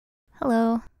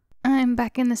Hello, I'm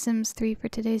back in The Sims 3 for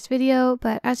today's video,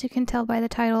 but as you can tell by the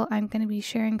title, I'm going to be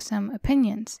sharing some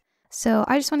opinions. So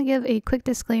I just want to give a quick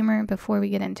disclaimer before we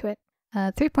get into it.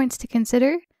 3 points to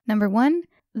consider. Number 1,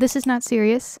 this is not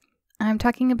serious. I'm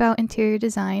talking about interior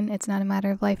design. It's not a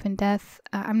matter of life and death.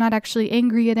 I'm not actually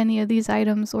angry at any of these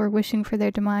items or wishing for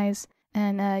their demise,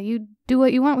 and you do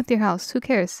what you want with your house. Who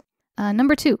cares?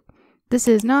 Number 2, this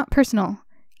is not personal.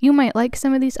 You might like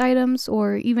some of these items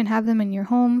or even have them in your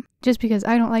home. Just because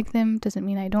I don't like them doesn't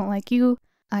mean I don't like you.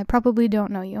 I probably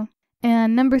don't know you.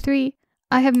 And number 3,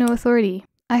 I have no authority.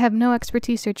 I have no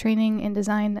expertise or training in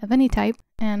design of any type,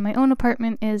 and my own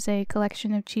apartment is a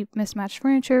collection of cheap mismatched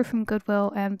furniture from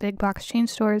Goodwill and big box chain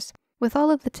stores with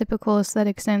all of the typical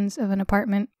aesthetic sins of an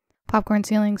apartment: popcorn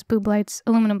ceilings, boob lights,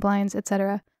 aluminum blinds,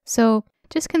 etc. So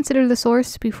just consider the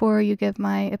source before you give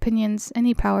my opinions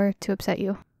any power to upset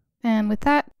you. And with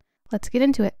that, let's get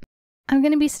into it. I'm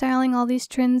going to be styling all these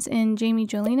trends in Jamie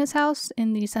Jolina's house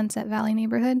in the Sunset Valley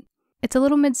neighborhood. It's a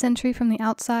little mid-century from the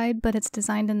outside, but it's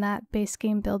designed in that base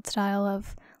game build style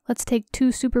of, let's take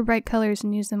 2 super bright colors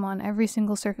and use them on every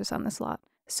single surface on this lot.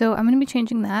 So I'm going to be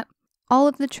changing that. All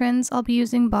of the trends I'll be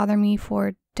using bother me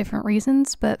for different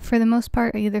reasons, but for the most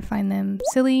part I either find them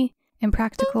silly,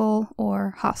 impractical,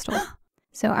 or hostile.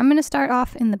 So I'm going to start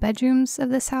off in the bedrooms of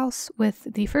this house with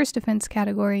the first offense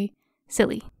category,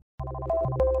 silly.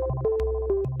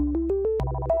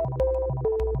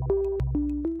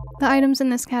 The items in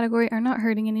this category are not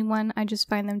hurting anyone, I just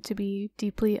find them to be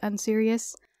deeply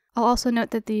unserious. I'll also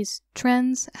note that these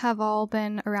trends have all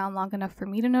been around long enough for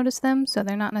me to notice them, so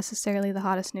they're not necessarily the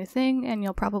hottest new thing, and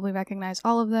you'll probably recognize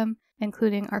all of them,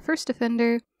 including our first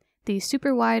offender, the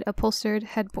super wide upholstered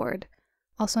headboard,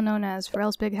 also known as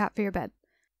Pharrell's big hat for your bed.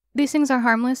 These things are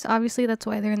harmless, obviously that's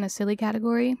why they're in the silly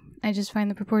category. I just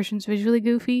find the proportions visually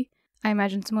goofy. I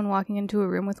imagine someone walking into a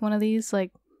room with one of these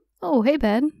like, "Oh, hey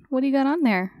bed, what do you got on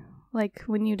there?" Like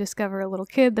when you discover a little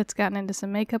kid that's gotten into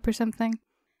some makeup or something.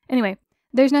 Anyway,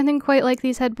 there's nothing quite like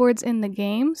these headboards in the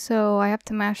game, so I have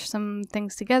to mash some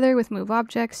things together with move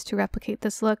objects to replicate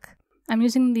this look. I'm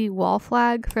using the wall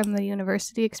flag from the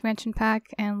University expansion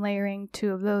pack and layering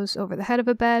 2 of those over the head of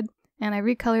a bed, and I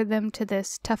recolored them to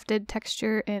this tufted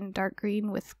texture in dark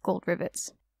green with gold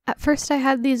rivets. At first I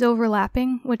had these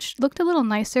overlapping, which looked a little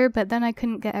nicer, but then I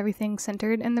couldn't get everything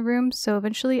centered in the room, so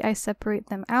eventually I separate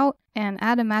them out and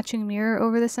add a matching mirror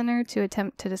over the center to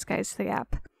attempt to disguise the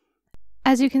gap.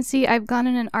 As you can see, I've gone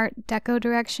in an Art Deco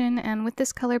direction, and with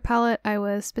this color palette I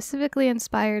was specifically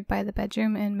inspired by the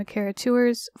bedroom in Makara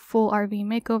Tour's full RV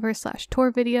makeover /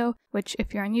 tour video, which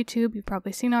if you're on YouTube you've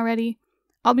probably seen already.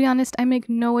 I'll be honest, I make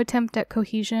no attempt at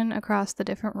cohesion across the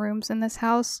different rooms in this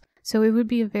house, so it would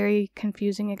be a very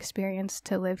confusing experience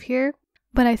to live here.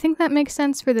 But I think that makes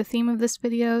sense for the theme of this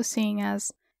video, seeing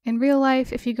as in real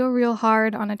life, if you go real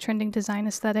hard on a trending design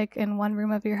aesthetic in one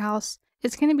room of your house,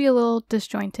 it's going to be a little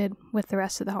disjointed with the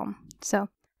rest of the home. So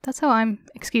that's how I'm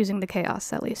excusing the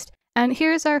chaos, at least. And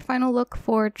here's our final look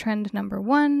for trend number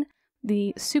 1,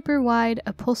 the super wide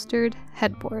upholstered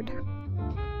headboard.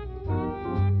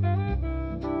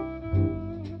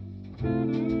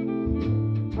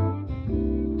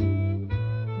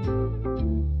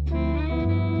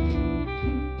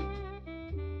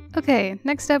 Okay,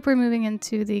 next up we're moving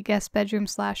into the guest bedroom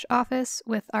 / office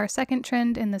with our second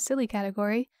trend in the silly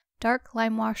category, dark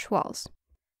Limewash walls.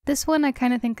 This one I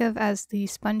kind of think of as the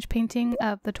sponge painting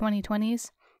of the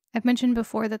 2020s. I've mentioned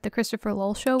before that the Christopher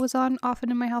Lowell show was on often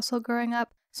in my household growing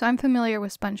up, so I'm familiar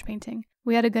with sponge painting.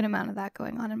 We had a good amount of that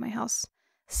going on in my house.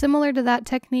 Similar to that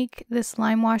technique, this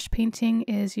Limewash painting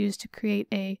is used to create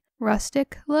a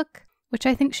rustic look, which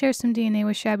I think shares some DNA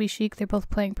with shabby chic. They're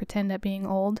both playing pretend at being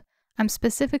old. I'm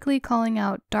specifically calling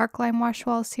out dark Limewash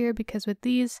walls here because with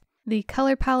these, the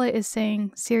color palette is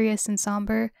saying serious and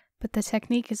somber, but the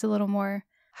technique is a little more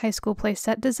high school play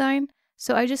set design,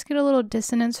 so I just get a little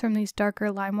dissonance from these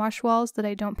darker Limewash walls that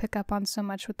I don't pick up on so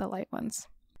much with the light ones.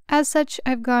 As such,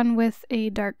 I've gone with a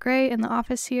dark gray in the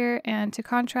office here, and to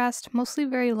contrast, mostly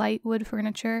very light wood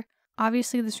furniture.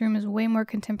 Obviously this room is way more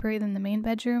contemporary than the main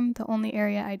bedroom. The only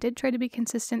area I did try to be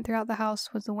consistent throughout the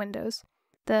house was the windows.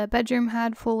 The bedroom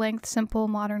had full-length, simple,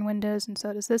 modern windows, and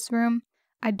so does this room.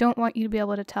 I don't want you to be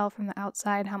able to tell from the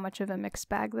outside how much of a mixed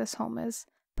bag this home is.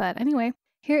 But anyway,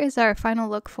 here is our final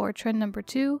look for trend number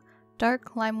 2,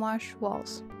 dark Limewash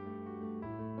walls.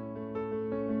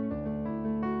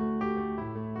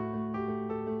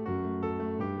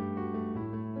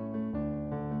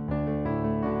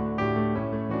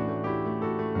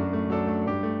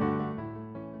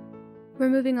 We're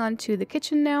moving on to the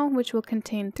kitchen now, which will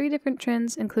contain 3 different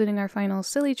trends, including our final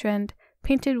silly trend,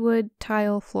 painted wood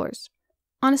tile floors.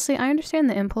 Honestly, I understand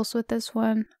the impulse with this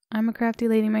one. I'm a crafty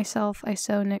lady myself, I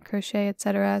sew, knit, crochet,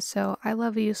 etc., so I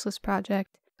love a useless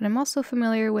project, but I'm also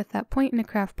familiar with that point in a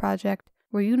craft project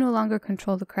where you no longer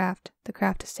control the craft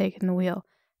has taken the wheel,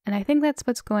 and I think that's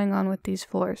what's going on with these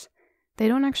floors. They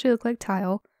don't actually look like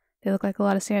tile, they look like a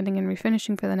lot of sanding and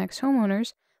refinishing for the next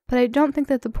homeowners, but I don't think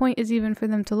that the point is even for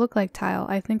them to look like tile.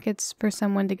 I think it's for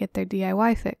someone to get their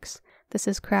DIY fix. This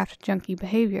is craft junkie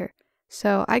behavior.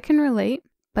 So I can relate,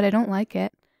 but I don't like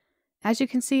it. As you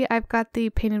can see, I've got the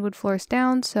painted wood floors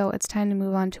down, so it's time to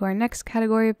move on to our next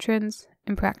category of trends,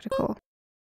 impractical.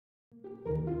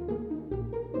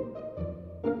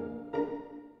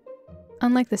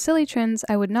 Unlike the silly trends,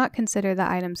 I would not consider the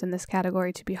items in this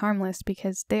category to be harmless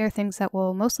because they are things that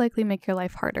will most likely make your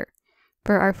life harder.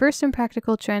 For our first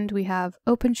impractical trend, we have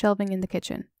open shelving in the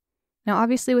kitchen. Now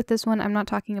obviously with this one, I'm not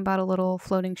talking about a little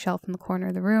floating shelf in the corner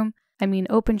of the room. I mean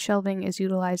open shelving is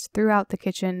utilized throughout the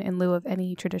kitchen in lieu of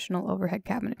any traditional overhead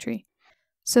cabinetry.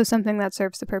 So something that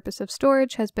serves the purpose of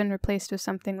storage has been replaced with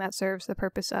something that serves the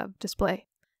purpose of display.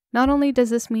 Not only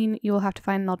does this mean you will have to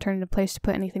find an alternative place to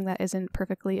put anything that isn't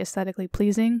perfectly aesthetically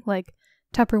pleasing, like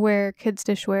Tupperware, kids'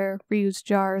 dishware, reused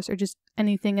jars, or just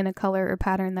anything in a color or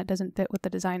pattern that doesn't fit with the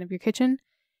design of your kitchen,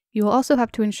 you will also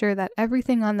have to ensure that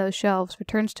everything on those shelves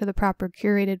returns to the proper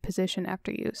curated position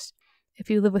after use. If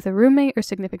you live with a roommate or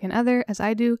significant other, as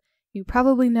I do, you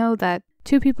probably know that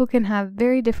two people can have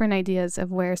very different ideas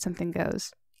of where something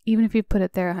goes, even if you put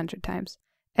it there 100 times.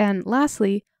 And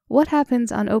lastly, what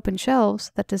happens on open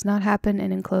shelves that does not happen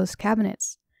in enclosed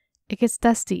cabinets? It gets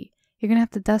dusty. You're going to have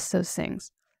to dust those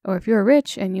things. Or if you're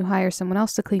rich and you hire someone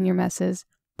else to clean your messes,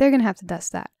 they're going to have to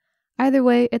dust that. Either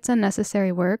way, it's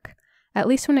unnecessary work. At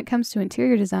least when it comes to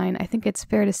interior design, I think it's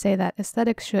fair to say that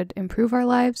aesthetics should improve our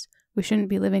lives. We shouldn't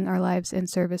be living our lives in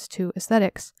service to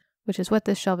aesthetics, which is what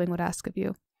this shelving would ask of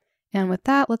you. And with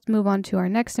that, let's move on to our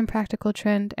next impractical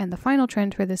trend and the final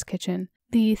trend for this kitchen,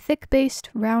 the thick-based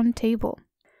round table.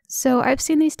 So I've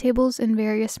seen these tables in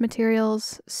various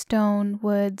materials, stone,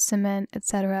 wood, cement,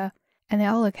 etc., and they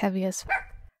all look heavy as fuck.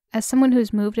 As someone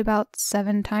who's moved about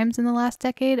 7 times in the last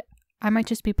decade, I might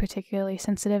just be particularly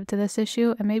sensitive to this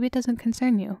issue, and maybe it doesn't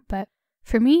concern you, but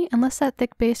for me, unless that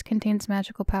thick base contains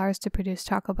magical powers to produce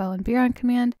Taco Bell and beer on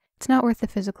command, it's not worth the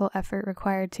physical effort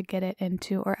required to get it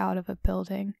into or out of a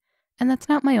building. And that's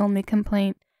not my only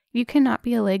complaint. You cannot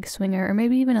be a leg swinger or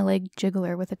maybe even a leg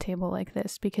jiggler with a table like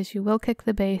this because you will kick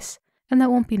the base, and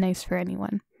that won't be nice for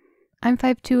anyone. I'm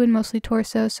 5'2" and mostly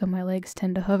torso, so my legs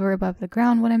tend to hover above the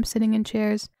ground when I'm sitting in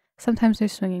chairs. Sometimes they're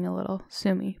swinging a little,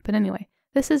 sue me. But anyway,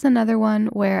 this is another one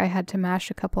where I had to mash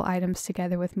a couple items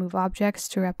together with move objects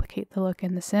to replicate the look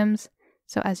in The Sims.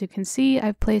 So as you can see,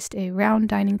 I've placed a round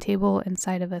dining table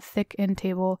inside of a thick end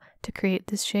table to create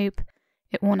this shape.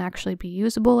 It won't actually be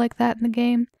usable like that in the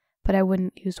game, but I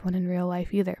wouldn't use one in real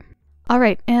life either.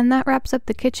 Alright, and that wraps up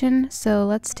the kitchen, so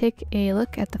let's take a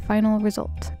look at the final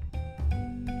result.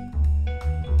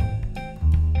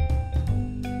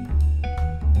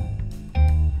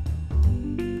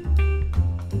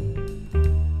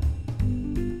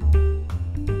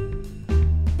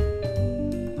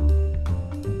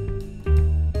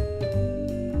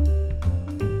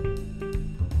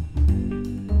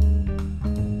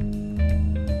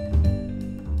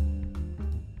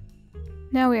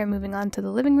 Now we are moving on to the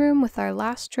living room with our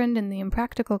last trend in the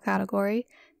impractical category,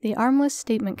 the armless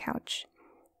statement couch.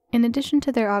 In addition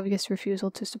to their obvious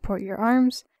refusal to support your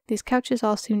arms, these couches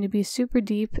all seem to be super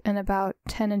deep and about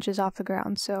 10 inches off the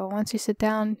ground, so once you sit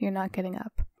down, you're not getting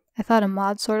up. I thought a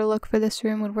mod sort of look for this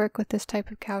room would work with this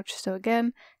type of couch, so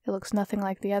again, it looks nothing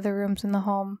like the other rooms in the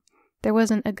home. There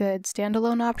wasn't a good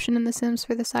standalone option in The Sims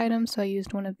for this item, so I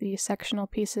used one of the sectional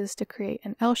pieces to create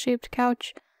an L-shaped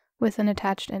couch with an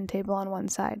attached end table on one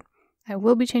side. I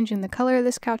will be changing the color of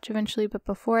this couch eventually, but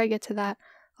before I get to that,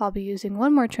 I'll be using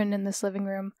one more trend in this living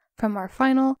room from our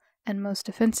final and most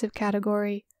offensive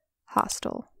category,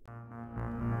 hostile.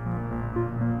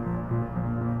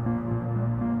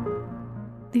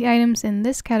 The items in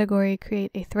this category create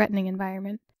a threatening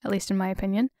environment, at least in my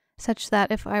opinion, such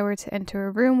that if I were to enter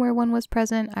a room where one was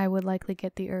present, I would likely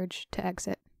get the urge to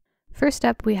exit. First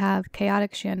up, we have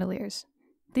chaotic chandeliers.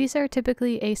 These are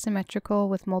typically asymmetrical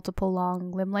with multiple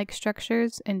long limb-like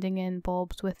structures ending in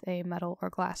bulbs with a metal or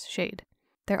glass shade.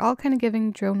 They're all kind of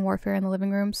giving drone warfare in the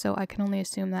living room, so I can only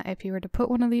assume that if you were to put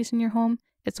one of these in your home,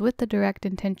 it's with the direct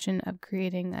intention of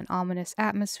creating an ominous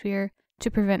atmosphere to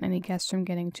prevent any guests from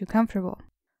getting too comfortable.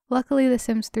 Luckily, The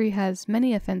Sims 3 has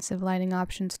many offensive lighting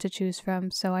options to choose from,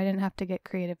 so I didn't have to get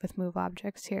creative with move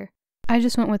objects here. I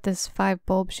just went with this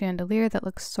 5-bulb chandelier that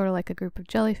looks sort of like a group of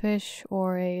jellyfish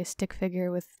or a stick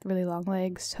figure with really long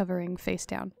legs hovering face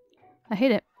down. I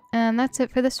hate it. And that's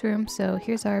it for this room, so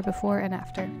here's our before and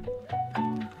after.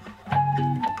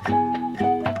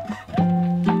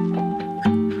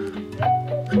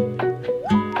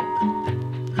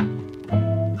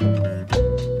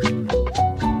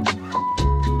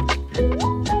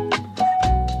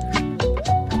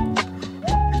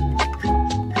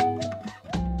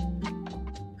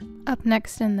 Up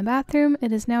next in the bathroom,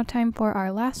 it is now time for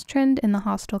our last trend in the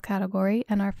hostel category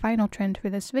and our final trend for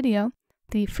this video,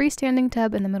 the freestanding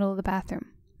tub in the middle of the bathroom.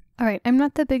 Alright, I'm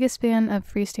not the biggest fan of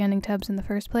freestanding tubs in the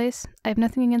first place. I have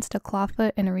nothing against a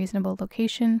clawfoot in a reasonable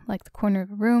location, like the corner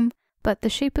of a room, but the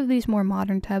shape of these more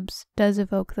modern tubs does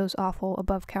evoke those awful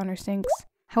above-counter sinks.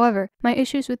 However, my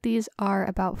issues with these are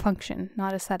about function,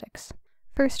 not aesthetics.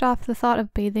 First off, the thought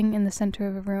of bathing in the center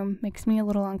of a room makes me a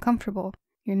little uncomfortable.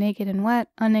 You're naked and wet,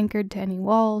 unanchored to any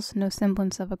walls, no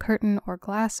semblance of a curtain or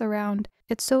glass around.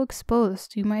 It's so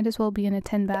exposed, you might as well be in a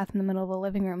tin bath in the middle of a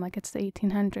living room like it's the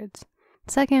 1800s.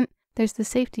 Second, there's the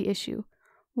safety issue.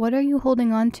 What are you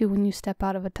holding on to when you step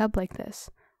out of a tub like this?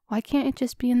 Why can't it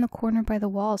just be in the corner by the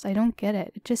walls? I don't get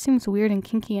it. It just seems weird and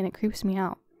kinky and it creeps me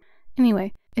out.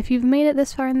 Anyway, if you've made it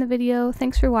this far in the video,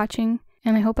 thanks for watching,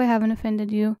 and I hope I haven't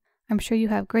offended you. I'm sure you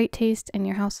have great taste and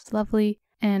your house is lovely.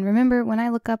 And remember, when I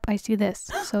look up, I see this,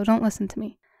 so don't listen to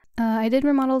me. I did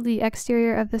remodel the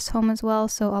exterior of this home as well,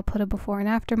 so I'll put a before and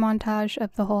after montage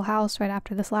of the whole house right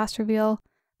after this last reveal.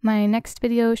 My next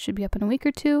video should be up in a week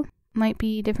or two. Might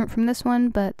be different from this one,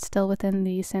 but still within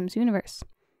the Sims universe.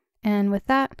 And with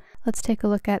that, let's take a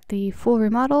look at the full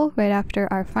remodel right after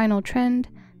our final trend,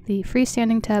 the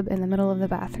freestanding tub in the middle of the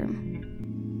bathroom.